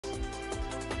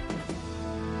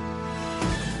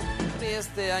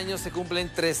este año se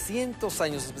cumplen 300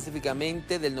 años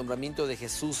específicamente del nombramiento de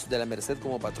Jesús de La Merced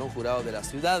como patrón jurado de la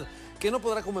ciudad, que no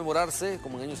podrá conmemorarse,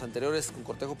 como en años anteriores, con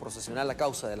cortejo procesional a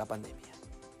causa de la pandemia.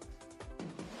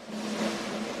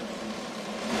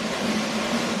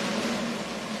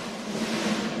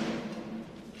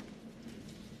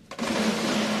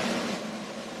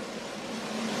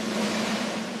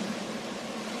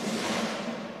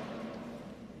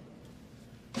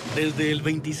 Desde el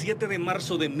 27 de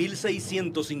marzo de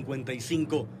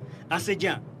 1655, hace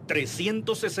ya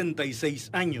 366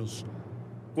 años,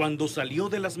 cuando salió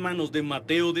de las manos de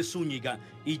Mateo de Zúñiga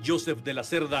y Joseph de la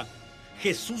Cerda,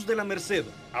 Jesús de la Merced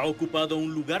ha ocupado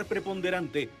un lugar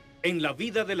preponderante en la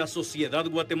vida de la sociedad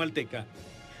guatemalteca,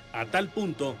 a tal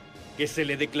punto que se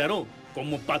le declaró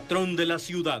como patrón de la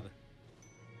ciudad.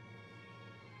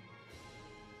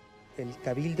 El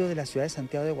Cabildo de la ciudad de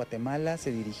Santiago de Guatemala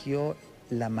se dirigió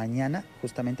la mañana,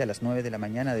 justamente a las 9 de la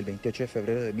mañana del 28 de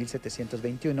febrero de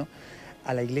 1721,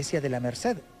 a la iglesia de la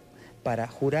Merced, para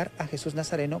jurar a Jesús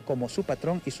Nazareno como su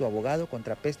patrón y su abogado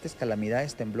contra pestes,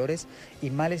 calamidades, temblores y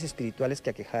males espirituales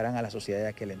que aquejaran a la sociedad de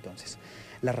aquel entonces.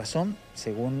 La razón,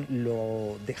 según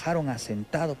lo dejaron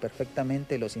asentado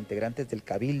perfectamente los integrantes del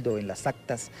Cabildo en las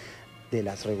actas de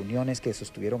las reuniones que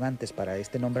sostuvieron antes para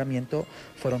este nombramiento,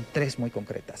 fueron tres muy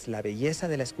concretas: la belleza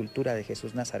de la escultura de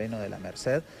Jesús Nazareno de la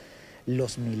Merced,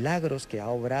 los milagros que ha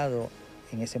obrado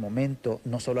en ese momento,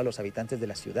 no solo a los habitantes de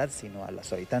la ciudad, sino a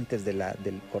los habitantes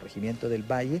del corregimiento del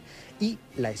Valle, y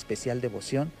la especial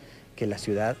devoción que la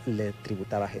ciudad le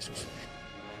tributaba a Jesús.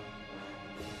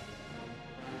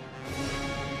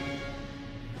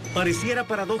 Pareciera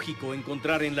paradójico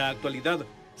encontrar en la actualidad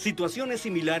situaciones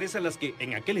similares a las que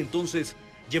en aquel entonces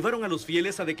llevaron a los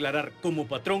fieles a declarar como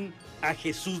patrón a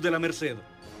Jesús de la Merced,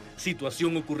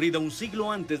 situación ocurrida un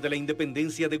siglo antes de la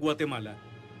independencia de Guatemala.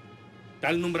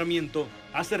 Tal nombramiento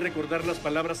hace recordar las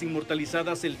palabras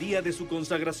inmortalizadas el día de su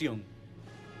consagración.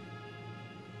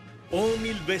 Oh,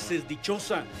 mil veces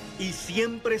dichosa y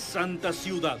siempre santa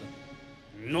ciudad.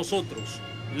 Nosotros,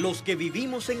 los que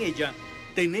vivimos en ella,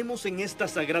 tenemos en esta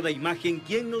sagrada imagen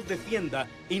quien nos defienda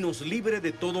y nos libre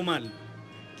de todo mal,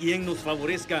 quien nos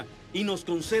favorezca y nos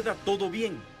conceda todo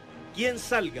bien, quien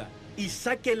salga y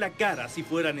saque la cara si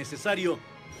fuera necesario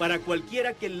para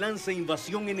cualquiera que lance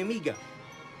invasión enemiga,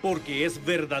 porque es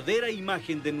verdadera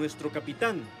imagen de nuestro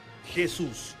capitán,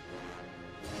 Jesús.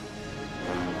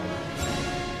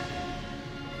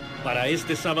 Para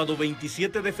este sábado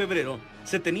 27 de febrero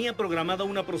se tenía programada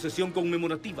una procesión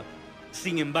conmemorativa.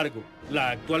 Sin embargo, la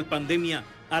actual pandemia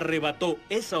arrebató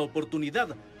esa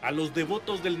oportunidad a los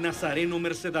devotos del Nazareno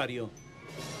Mercedario.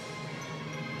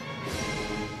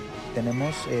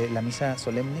 Tenemos la misa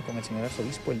solemne con el señor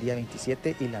arzobispo el día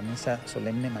 27 y la misa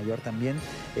solemne mayor también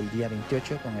el día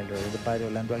 28 con el reverendo padre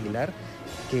Orlando Aguilar,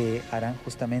 que harán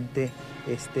justamente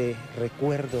este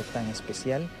recuerdo tan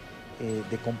especial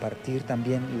de compartir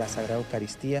también la Sagrada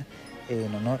Eucaristía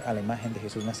en honor a la imagen de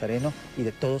Jesús Nazareno y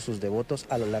de todos sus devotos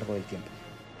a lo largo del tiempo.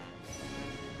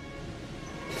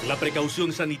 La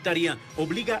precaución sanitaria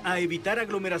obliga a evitar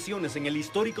aglomeraciones en el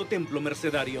histórico templo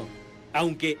mercedario,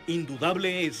 aunque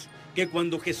indudable es que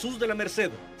cuando Jesús de la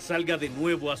Merced salga de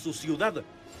nuevo a su ciudad,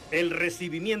 el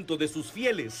recibimiento de sus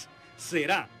fieles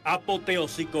será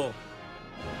apoteósico.